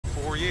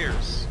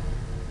years.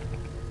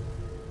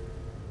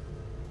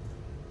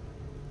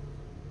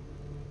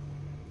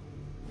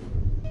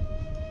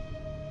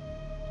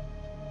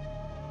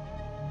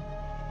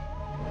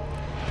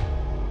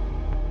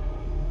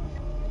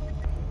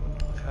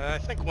 I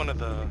think one of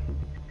the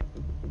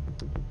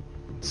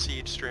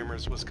Siege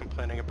streamers was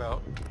complaining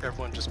about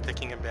everyone just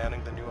picking and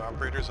banning the new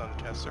operators on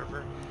the test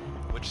server,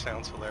 which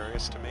sounds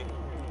hilarious to me.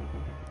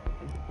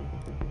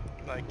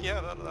 Like, yeah,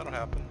 that'll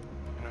happen,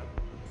 you know?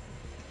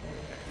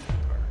 Okay,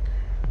 park.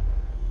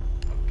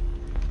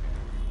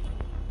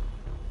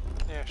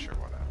 Okay. Yeah, sure,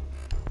 why not?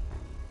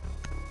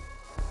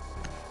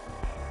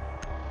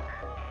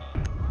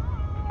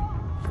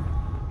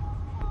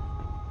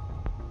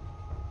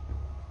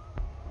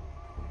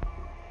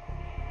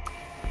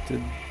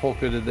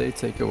 Did they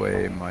take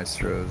away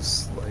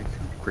Maestro's, like,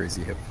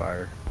 crazy hip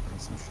fire on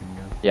his machine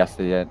gun? Yes,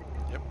 they did.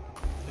 Yep.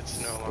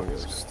 It's no the longer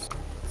worst.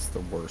 It's the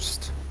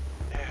worst.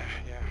 Yeah.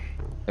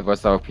 It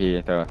was OP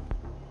though.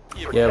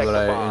 Yeah, but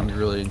I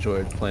really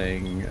enjoyed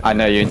playing. I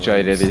know you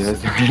enjoyed it. It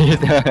was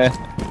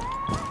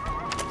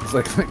It's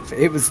like,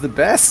 it was the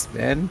best,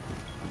 man.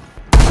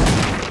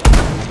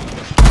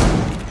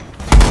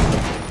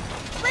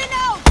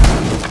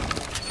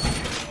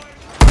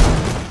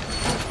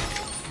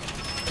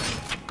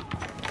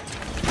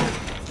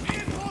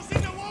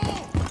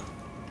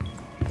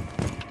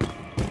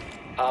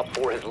 Op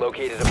 4 has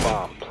located a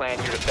bomb. Plan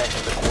your defense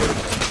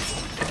accordingly.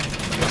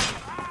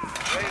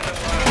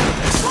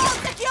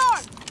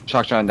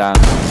 Shotgun down.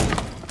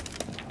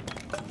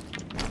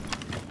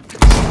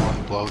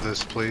 Someone blow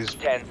this, please.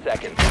 10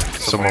 seconds.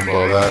 Someone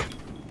blow that.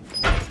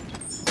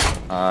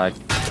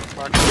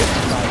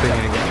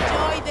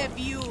 Enjoy the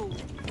view.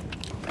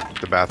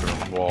 The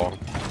bathroom wall.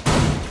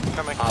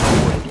 Coming. Op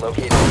 4 has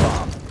located a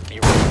bomb. Be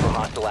ready for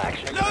hostile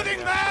action. Loading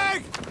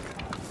bag!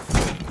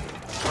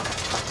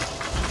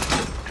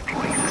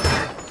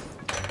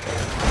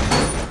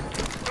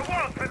 The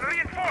wall's been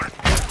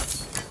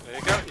reinforced. There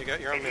you go, you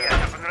got your own mirror.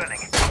 Up and running.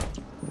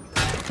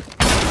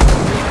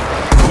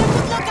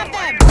 Look at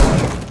them!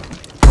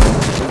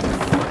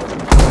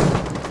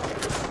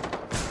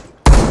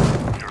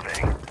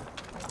 Surveying.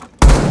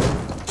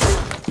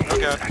 Oh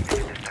god. They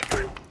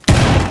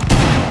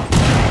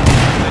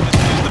just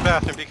used the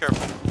bathroom, be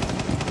careful.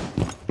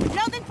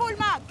 Loading full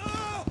mag!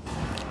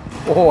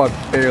 Oh,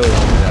 I barely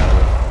got it out of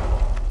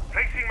it.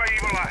 Facing my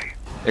evil eye.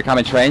 They're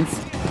coming trains.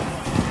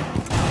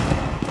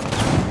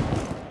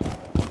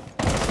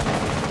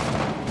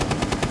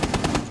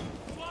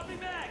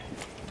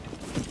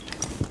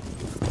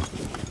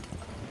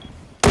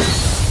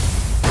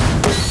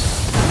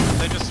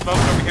 They just smoked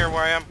over here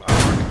where I am. Oh,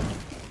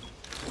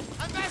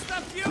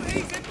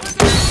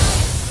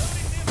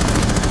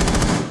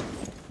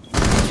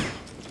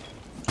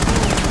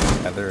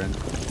 Yeah, they're in.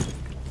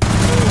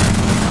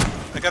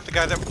 I got the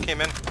guy that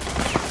came in.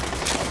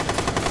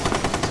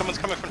 Someone's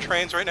coming from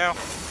trains right now.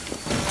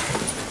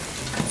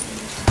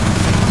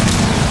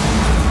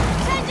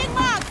 Changing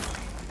mag!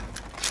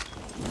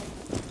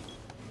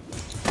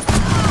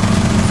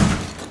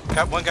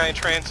 Got one guy in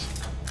trains.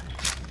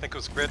 I think it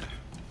was Grid.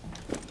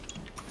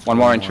 One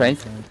more in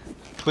trains.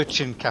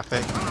 Twitch in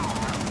cafe.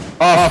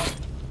 Oh!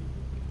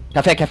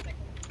 Cafe.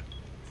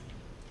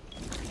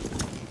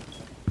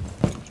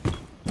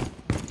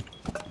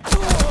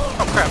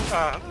 Oh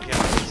crap,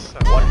 yeah. It's,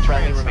 One friendly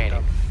trains,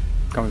 remaining.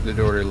 Come to the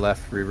door to your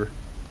left, Reaver.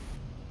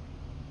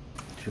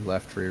 To your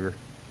left, Reaver.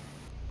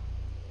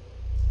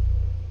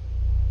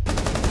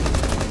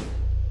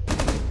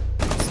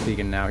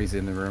 Speaking now, he's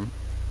in the room.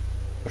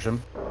 Push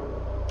him.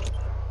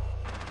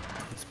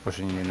 He's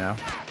pushing you now.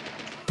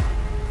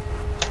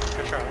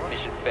 Good try.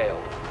 Mission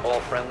failed. All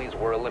friendlies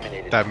were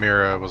eliminated. That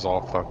mirror was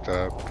all fucked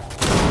up.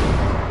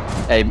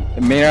 Hey,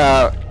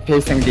 mirror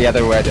facing the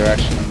other way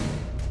direction.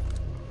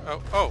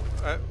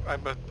 I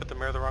put the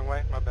mirror the wrong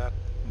way. My bad.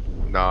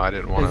 No, I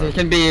didn't want to. It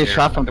can be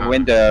shot from the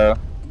window,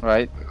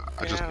 right?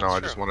 I Yeah,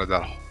 just wanted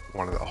that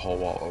whole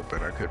wall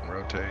open. I couldn't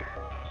rotate.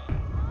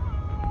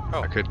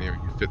 Oh, I couldn't even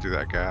fit through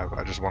that gap.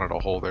 I just wanted a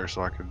hole there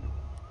so I could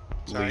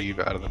Sorry. leave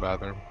out of the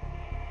bathroom.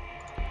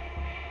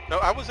 no,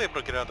 I was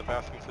able to get out of the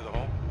bathroom through the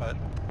hole, but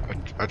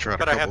I tried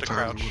But a I couple had to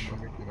times. crouch.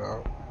 and wouldn't let me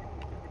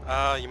get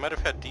out. you might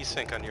have had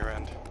desync on your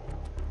end.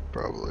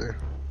 Probably.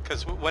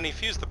 Because when he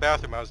fused the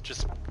bathroom, I was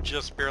just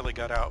barely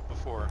got out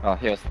before. Oh,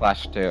 he was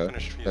flashed too.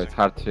 Finished So fusing. it's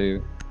hard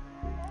to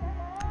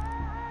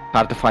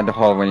find the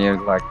hole when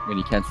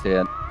you can't see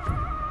it.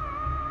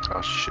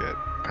 Oh shit!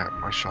 I have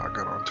my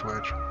shotgun on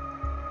Twitch.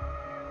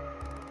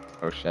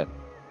 Oh shit.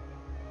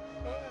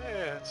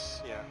 Yeah,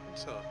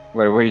 so.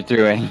 What are you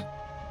doing?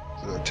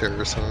 The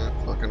terrorist hunt,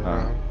 fucking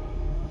around.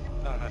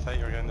 Oh, I thought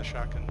you were getting the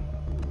shotgun.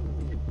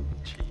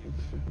 Chief.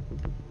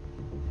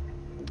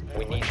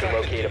 We need to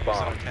locate a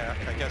bomb.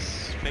 I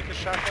guess make a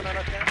shotgun on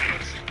attack.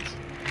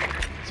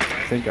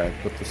 I think I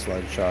put the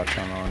sled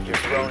shotgun on. Your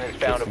drone has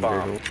found a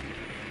bomb.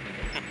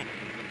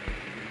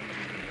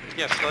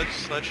 Yeah,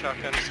 sled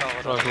shotgun,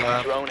 solid.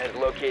 Your drone has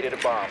located a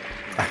bomb.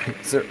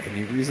 Is there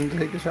any reason to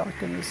take the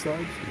shotgun or sludge?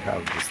 You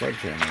have the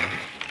sledgehammer.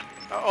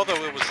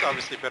 Although it was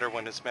obviously better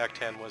when his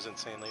MAC-10 was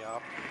insanely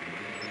op.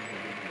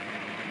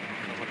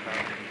 Oh, look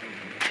out.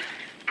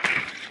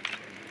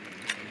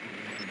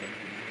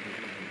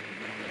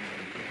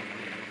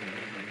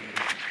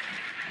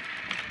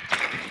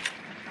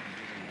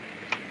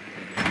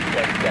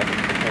 10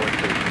 seconds before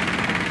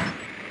insertion.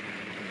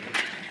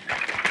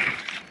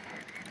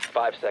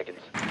 5 seconds.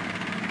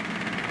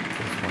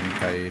 There's one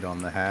kite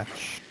on the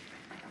hatch.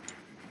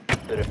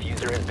 The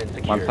diffuser has been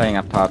secured. One playing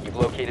up top. You've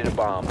located a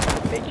bomb.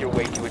 Make your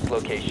way to its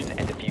location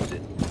and defuse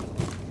it.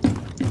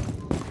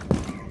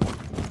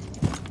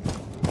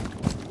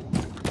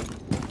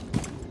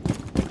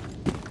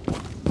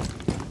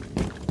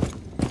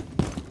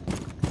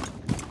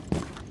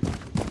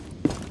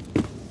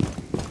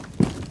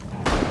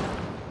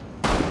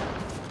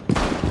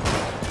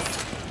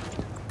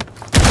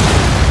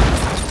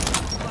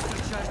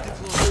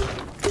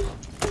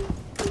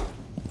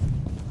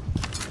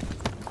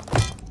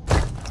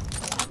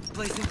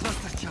 Placing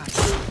cluster charge.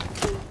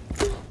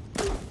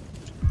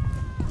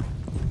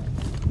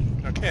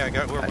 Okay, I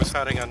got whoever was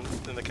hiding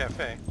in the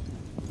cafe.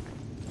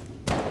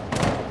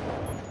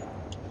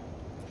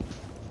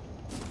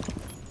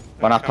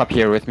 One up top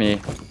here with me.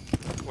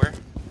 Where?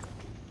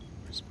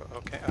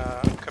 Okay,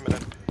 I'm coming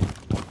in.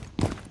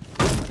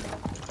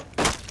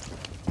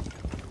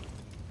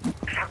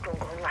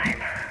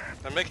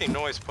 I'm making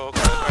noise, Poke.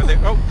 Are they?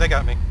 Oh, they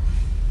got me.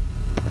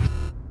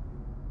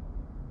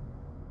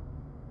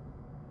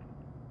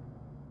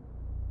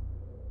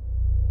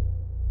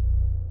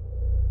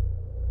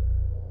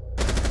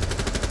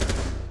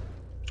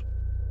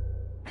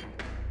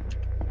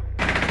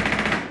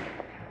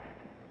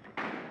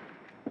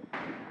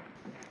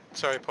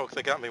 Sorry, Poke,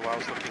 they got me while I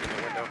was looking in the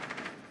window.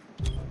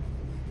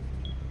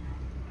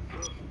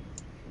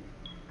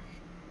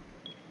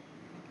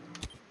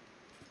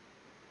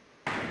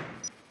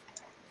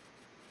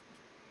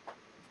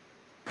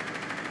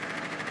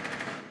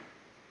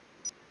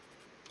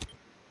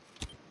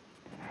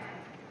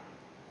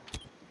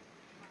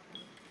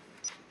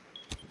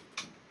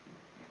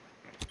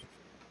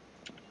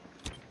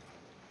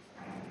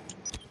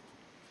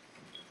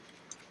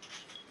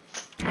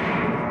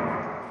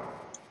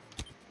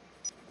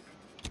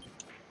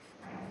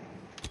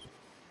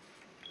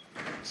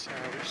 So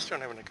we just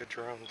don't have any good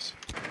drones.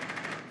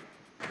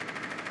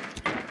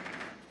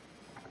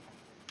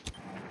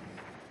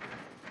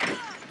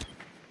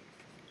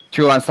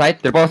 Two on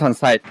site. They're both on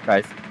site,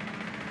 guys.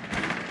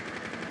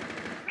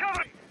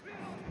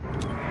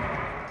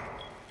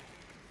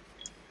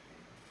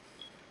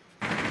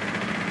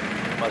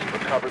 You must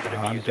recover the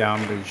diffuser. I'm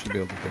down, but you should be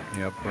able to pick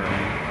me up where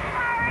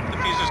I am.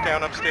 Diffuser's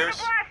down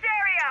upstairs.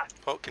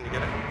 Poke, can you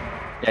get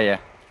it? Yeah.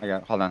 I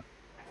got. Hold on.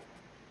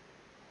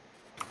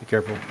 Be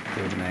careful,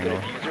 there's an The angle.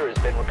 diffuser has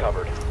been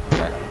recovered.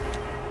 Okay.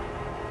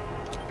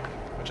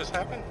 What just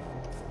happened?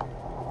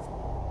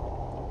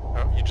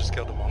 Oh, you just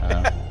killed them all.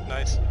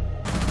 Nice.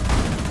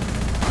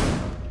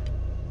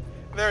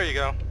 There you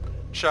go.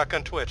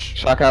 Shotgun Twitch.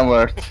 Shotgun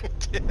worked.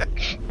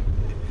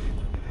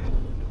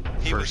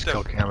 He was First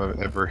kill cam of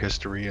ever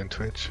history in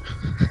Twitch.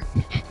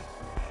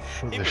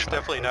 He was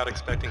definitely not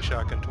expecting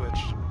Shotgun Twitch.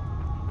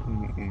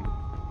 Mm-mm.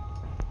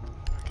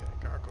 Okay,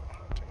 gargoyle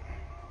hunting.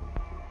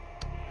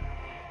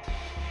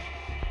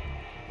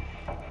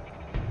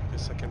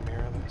 Guess I can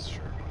mirror this,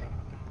 sure.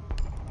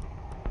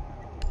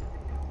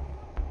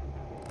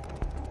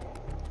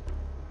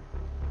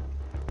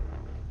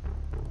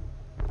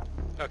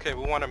 Okay,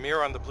 we want a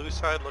mirror on the blue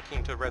side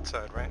looking to red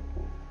side, right?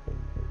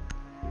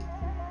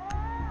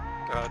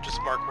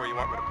 Just mark where you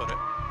want me to put it.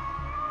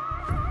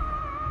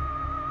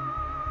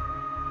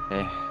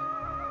 Okay.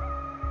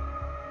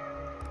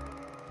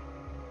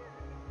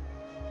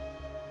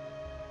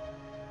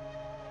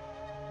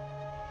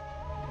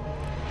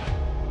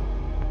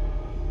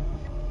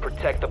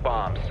 Protect the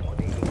bombs.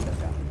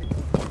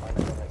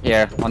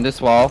 Here, on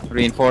this wall,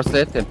 reinforce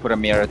it and put a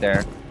mirror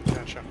there.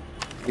 Gotcha.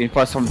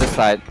 Reinforce from this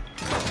side.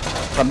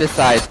 From this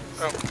side.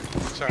 Oh,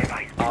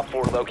 sorry. Op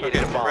 4 located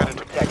Okay, a bomb. right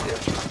into- Protect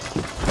it.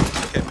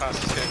 Okay, pass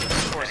this game.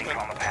 Reinforcement.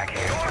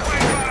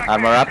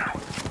 Armor up.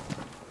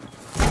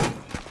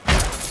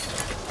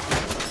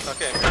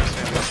 Okay,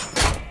 understand.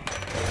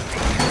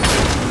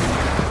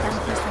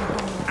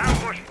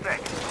 Ambush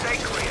set. Stay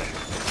clear.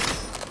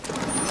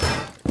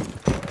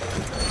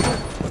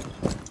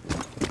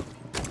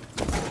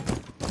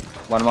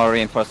 One more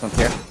reinforcement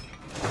here.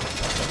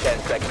 10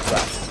 seconds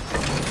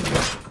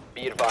left.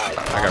 Be advised.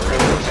 I got Op 4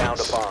 reinforcements. found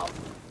a bomb.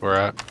 Where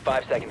at?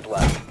 5 seconds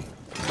left.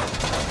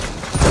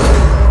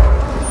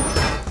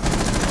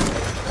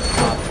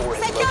 Op 4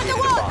 has Secure the located a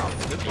wall. bomb.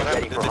 Be What ready happened? for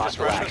Did they just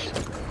hostile rush action.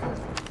 us?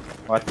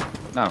 What?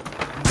 No.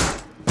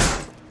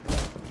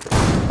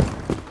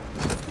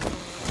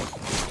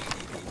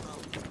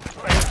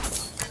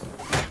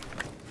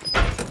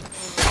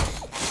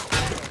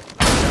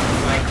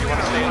 You want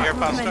to stay in here,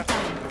 Pasta?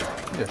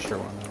 Yeah, sure,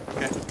 why not?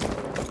 Okay.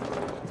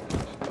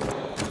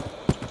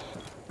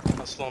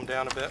 I'll slow him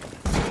down a bit.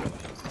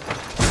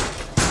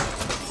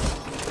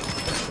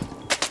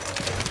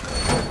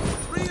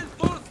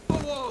 Reinforce the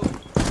wall.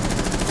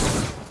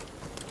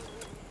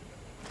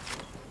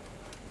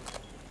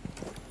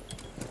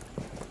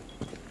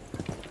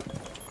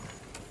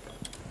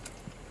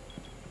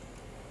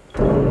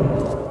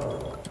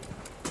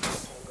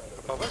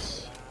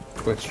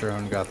 Twitch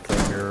drone got the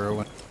mirror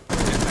one.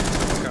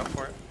 Look out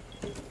for it.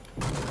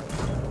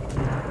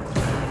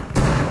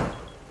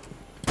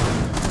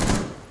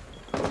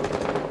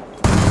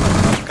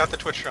 Got the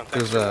Twitch drone.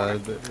 Thanks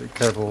There's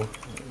careful.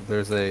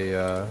 There's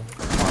a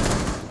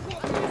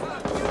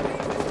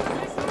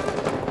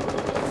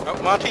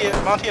Oh, Monty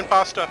and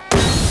Pasta.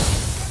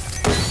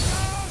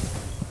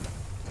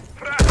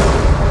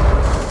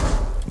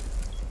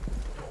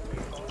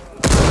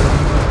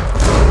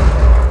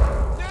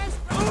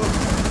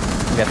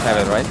 You guys have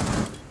it, right?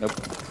 Nope.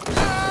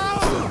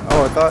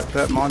 Oh, I thought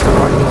that Monty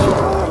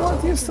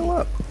Monty is still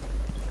up.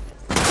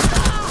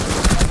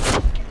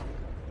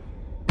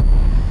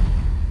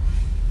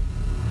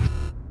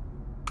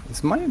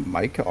 Is my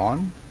mic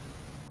on?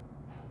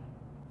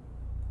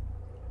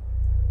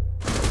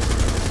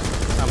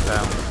 I'm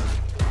down.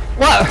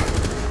 What?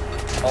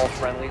 All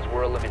friendlies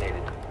were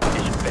eliminated.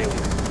 Mission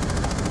failure.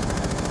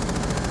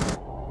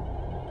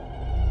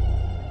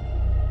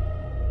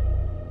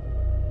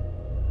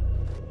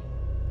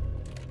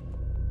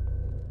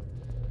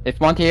 If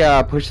Monty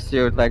pushes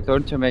you, like,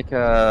 don't to make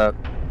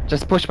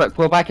just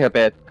pull back a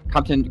bit.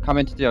 Come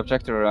into the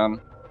objector room.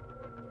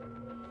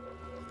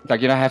 Like,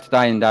 you don't have to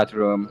die in that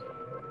room.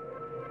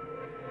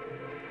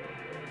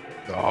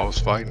 Oh, I was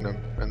fighting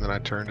him, and then I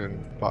turned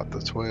and bought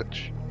the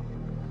Twitch.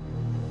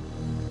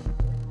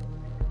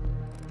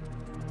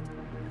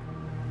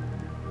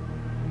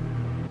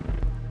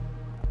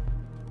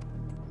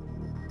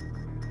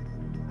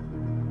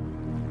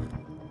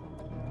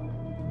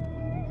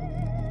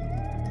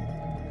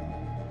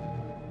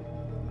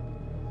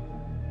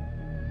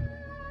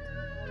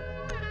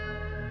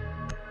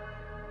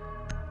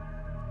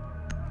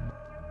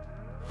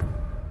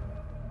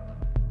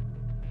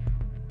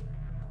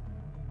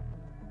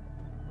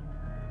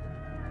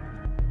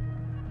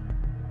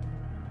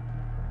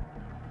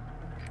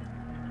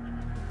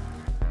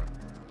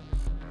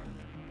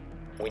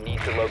 We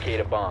need to locate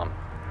a bomb.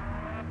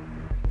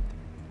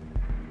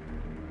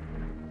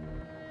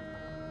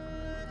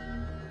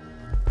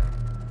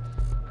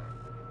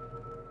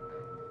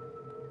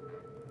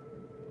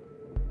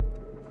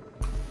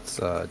 It's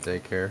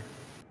daycare.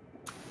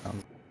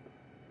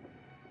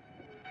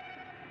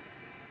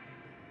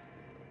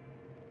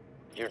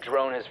 Your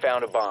drone has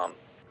found a bomb.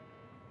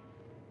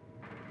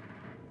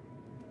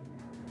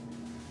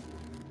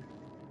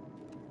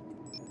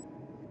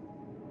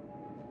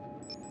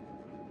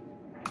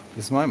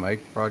 Is my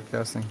mic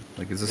broadcasting?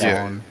 Like, is this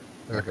Yeah. on?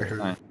 Okay.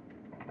 Fine.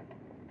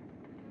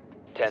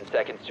 10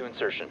 seconds to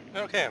insertion.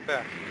 Okay, I'm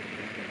back.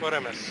 What'd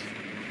I miss?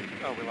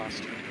 Oh, we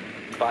lost.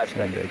 5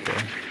 And seconds.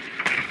 daycare.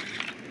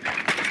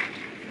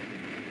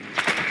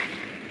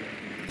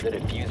 The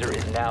diffuser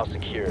is now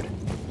secured.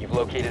 You've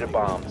located a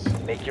bomb.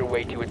 Make your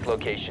way to its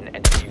location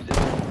and defuse it.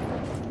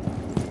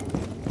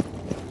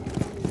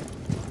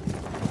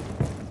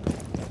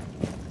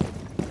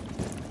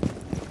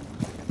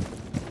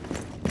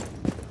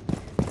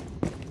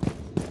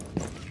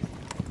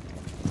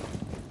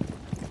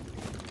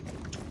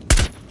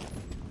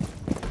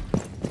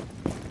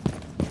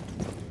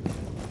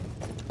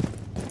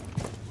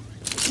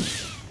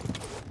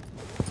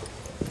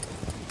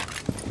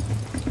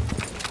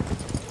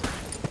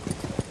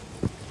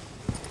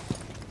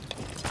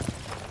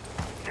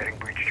 Setting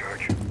breach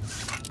charge.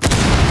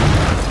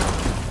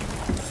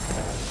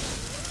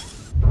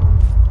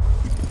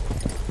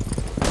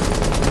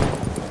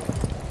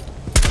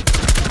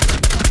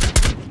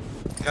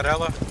 Got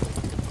Ella.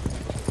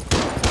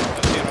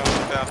 I see him over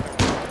the bathroom.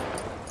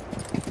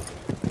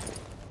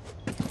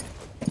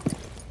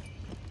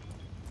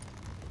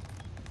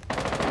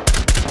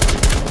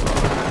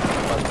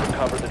 Must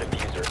recover the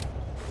diffuser.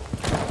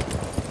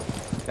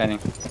 Scanning.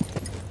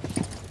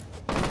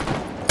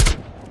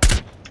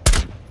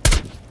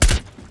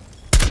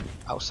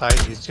 Outside,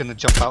 he's gonna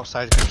jump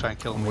outside, he's gonna try and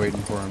kill I'm me.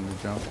 waiting for him to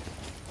jump.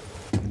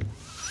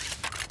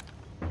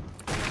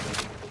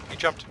 He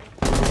jumped.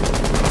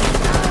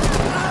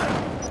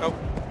 Oh,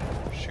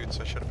 shoots,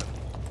 I should have been.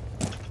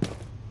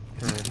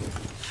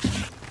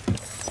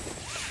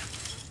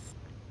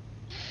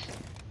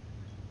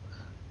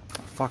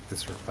 Fuck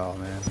this repel,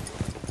 man.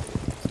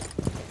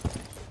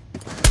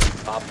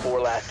 Op 4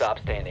 last stop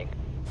standing.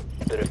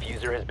 The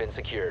diffuser has been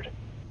secured.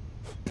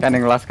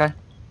 Scanning the last guy.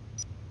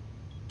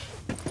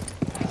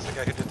 That's the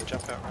guy who did the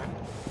jump out, right?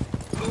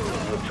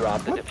 You have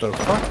dropped the What the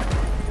diffuser. fuck?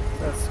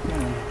 That's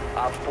skin.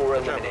 Op 4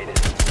 eliminated.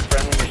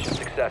 Friendly mission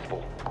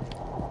successful.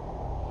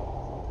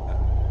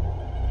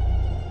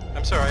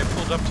 I'm sorry, I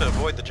pulled up to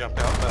avoid the jump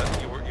out,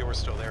 but you were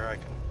still there.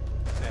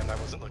 And I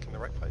wasn't looking the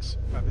right place.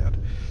 My bad.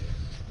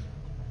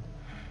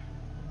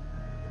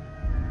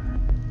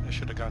 I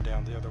should have gone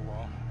down the other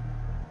wall.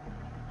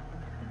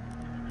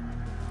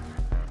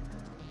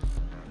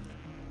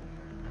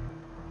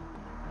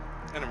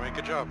 Anyway,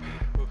 good job.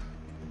 Oof,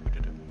 we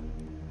did it.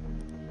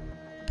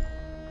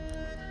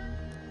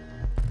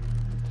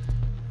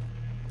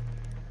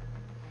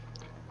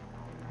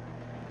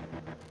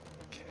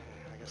 Okay,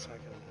 I guess I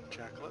can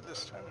jackal it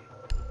this time.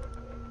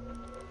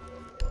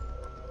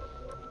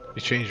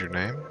 You changed your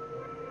name?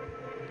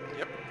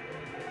 Yep.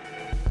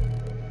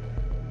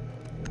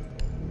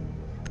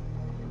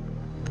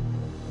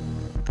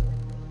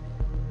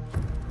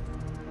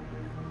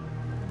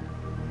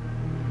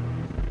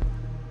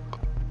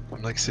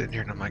 I'm like sitting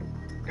here and I'm like,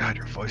 God,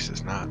 your voice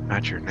does not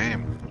match your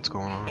name. What's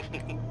going on?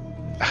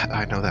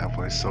 I know that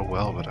voice so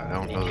well, but I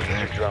don't Need know to the use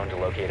name. your drone to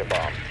locate a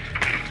bomb.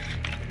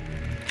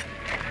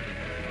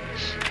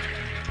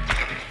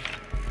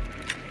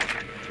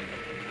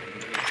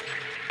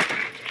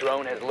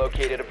 Drone has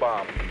located a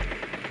bomb.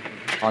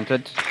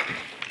 Haunted.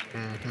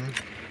 Mm-hmm.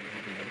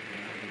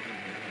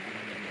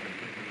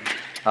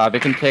 We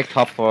can take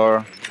top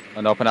floor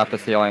and open up the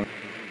ceiling.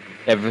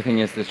 Everything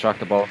is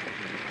destructible.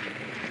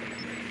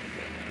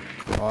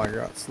 Oh, I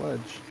got sledge.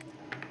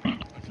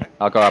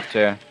 I'll go up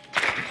too.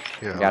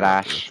 Yeah. Got I'll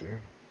Ash. do it too.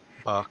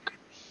 Buck.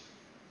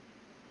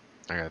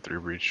 I got 3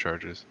 breach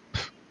charges.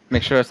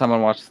 Make sure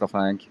someone watches the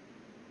flank.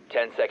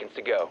 10 seconds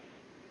to go.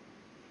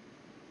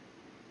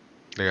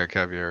 They got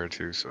caviar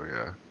too, so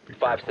yeah. Be 5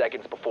 careful.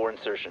 seconds before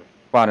insertion.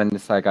 Spawn in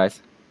this side,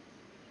 guys.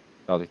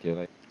 That'll be too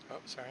late. Oh,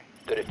 sorry.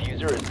 The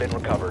diffuser has been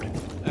recovered.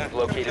 You've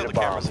located kill a the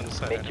bomb. cameras on the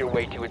side Make your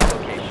anyway. way to its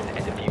location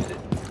and defuse it.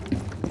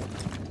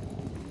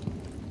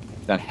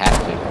 Don't have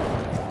to.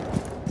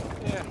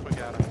 Yeah, we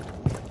got him.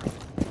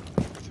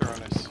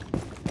 Throwing us.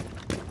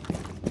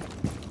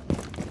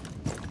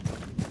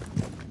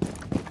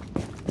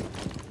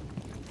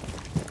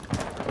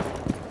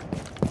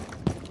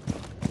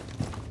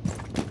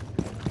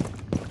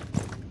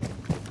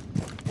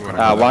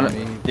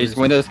 These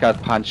windows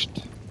got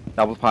punched.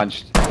 Double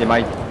punched. They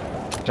might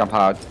jump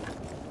out.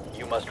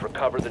 You must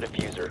recover the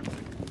diffuser.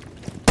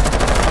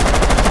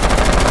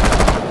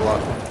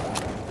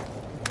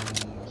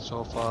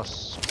 So far,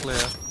 clear.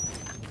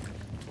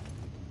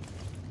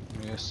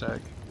 Give me a sec.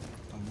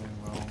 Something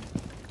wrong.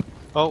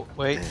 Oh,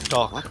 wait,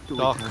 Doc.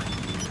 Doc.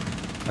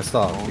 I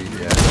saw a feed,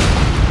 yeah.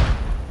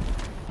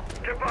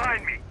 Get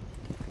behind me.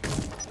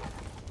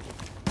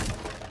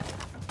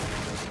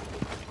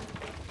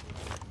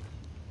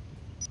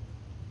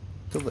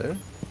 Still there?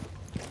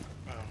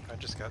 Oh, I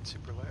just got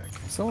super lag.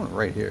 Someone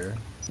right here.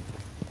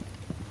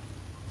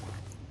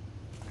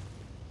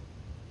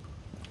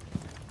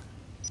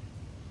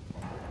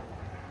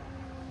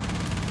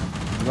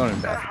 I'm going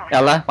in back.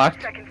 Ella,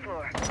 marked. Second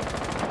floor.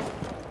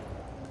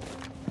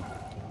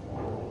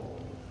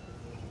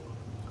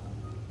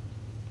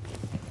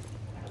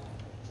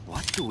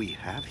 What do we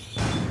have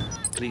here?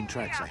 Clean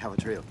tracks, I have a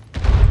trail.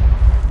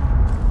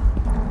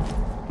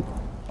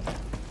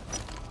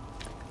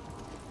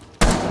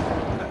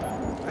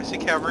 I see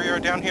cavalry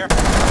down here.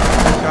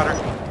 Got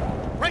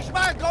her.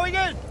 Richmond, going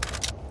in!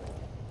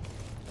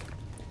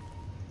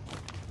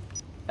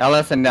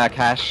 Ella's in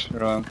cash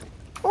room.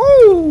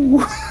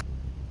 Ooh!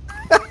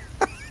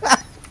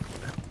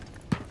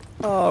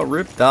 Oh,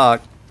 rip Doc.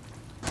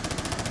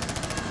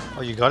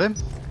 Oh, you got him?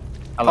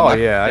 Ella Oh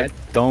marked. yeah, I Dead.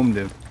 domed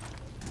him.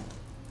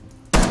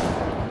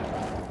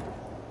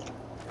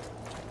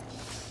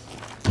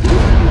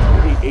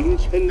 The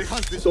ancient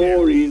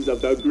stories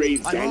of the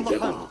great I'm on the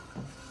Zanzibar. hunt.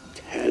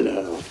 Teller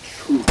of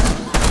truth.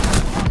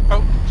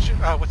 Oh, shoot.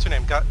 What's her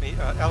name? Got me.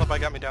 Alibi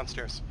got me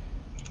downstairs.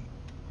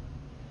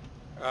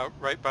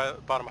 Right by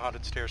bottom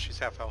haunted stairs. She's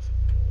half health.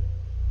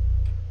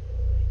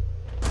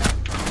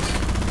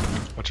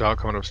 Watch out,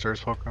 coming upstairs,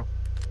 Poco.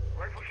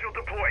 Rifle shield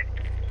deployed.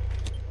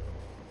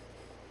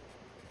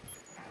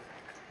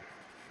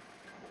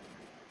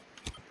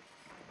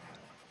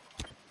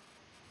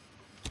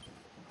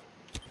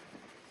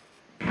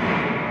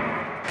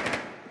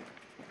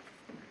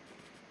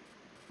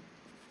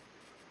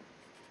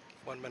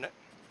 One minute.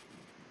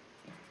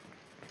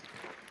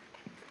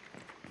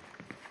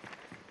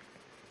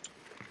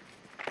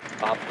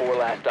 Op 4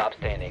 last stop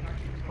standing.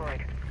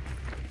 Deployed.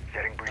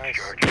 Setting breach Nice.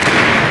 charge. Op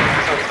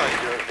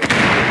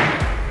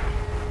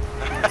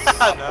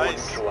 4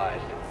 Nice.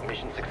 neutralized.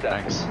 Mission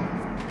success.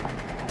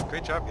 Thanks.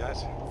 Great job,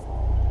 guys.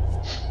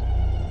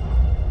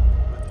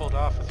 We pulled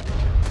off with 3-2.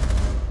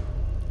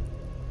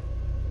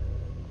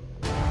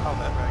 How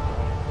that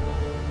ragdoll.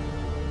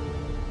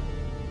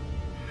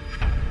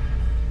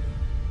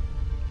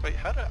 Wait,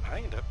 how did I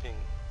end up being...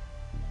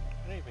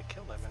 I didn't even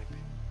kill that many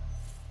people.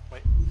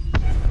 Wait,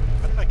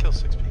 how did I kill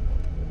 6 people?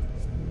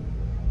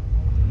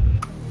 I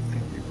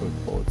think you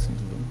put bullets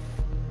into them.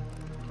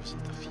 Was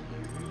it the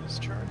fuse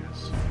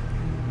charges?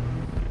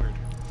 Weird.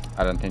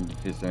 I don't think you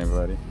used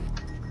anybody.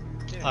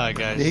 Yeah. Alright,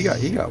 guys. Yeah,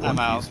 he got I'm one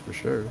out. piece for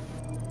sure.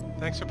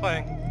 Thanks for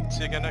playing. See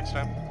you again next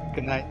time.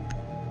 Good night.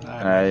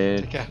 Alright.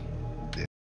 Take care.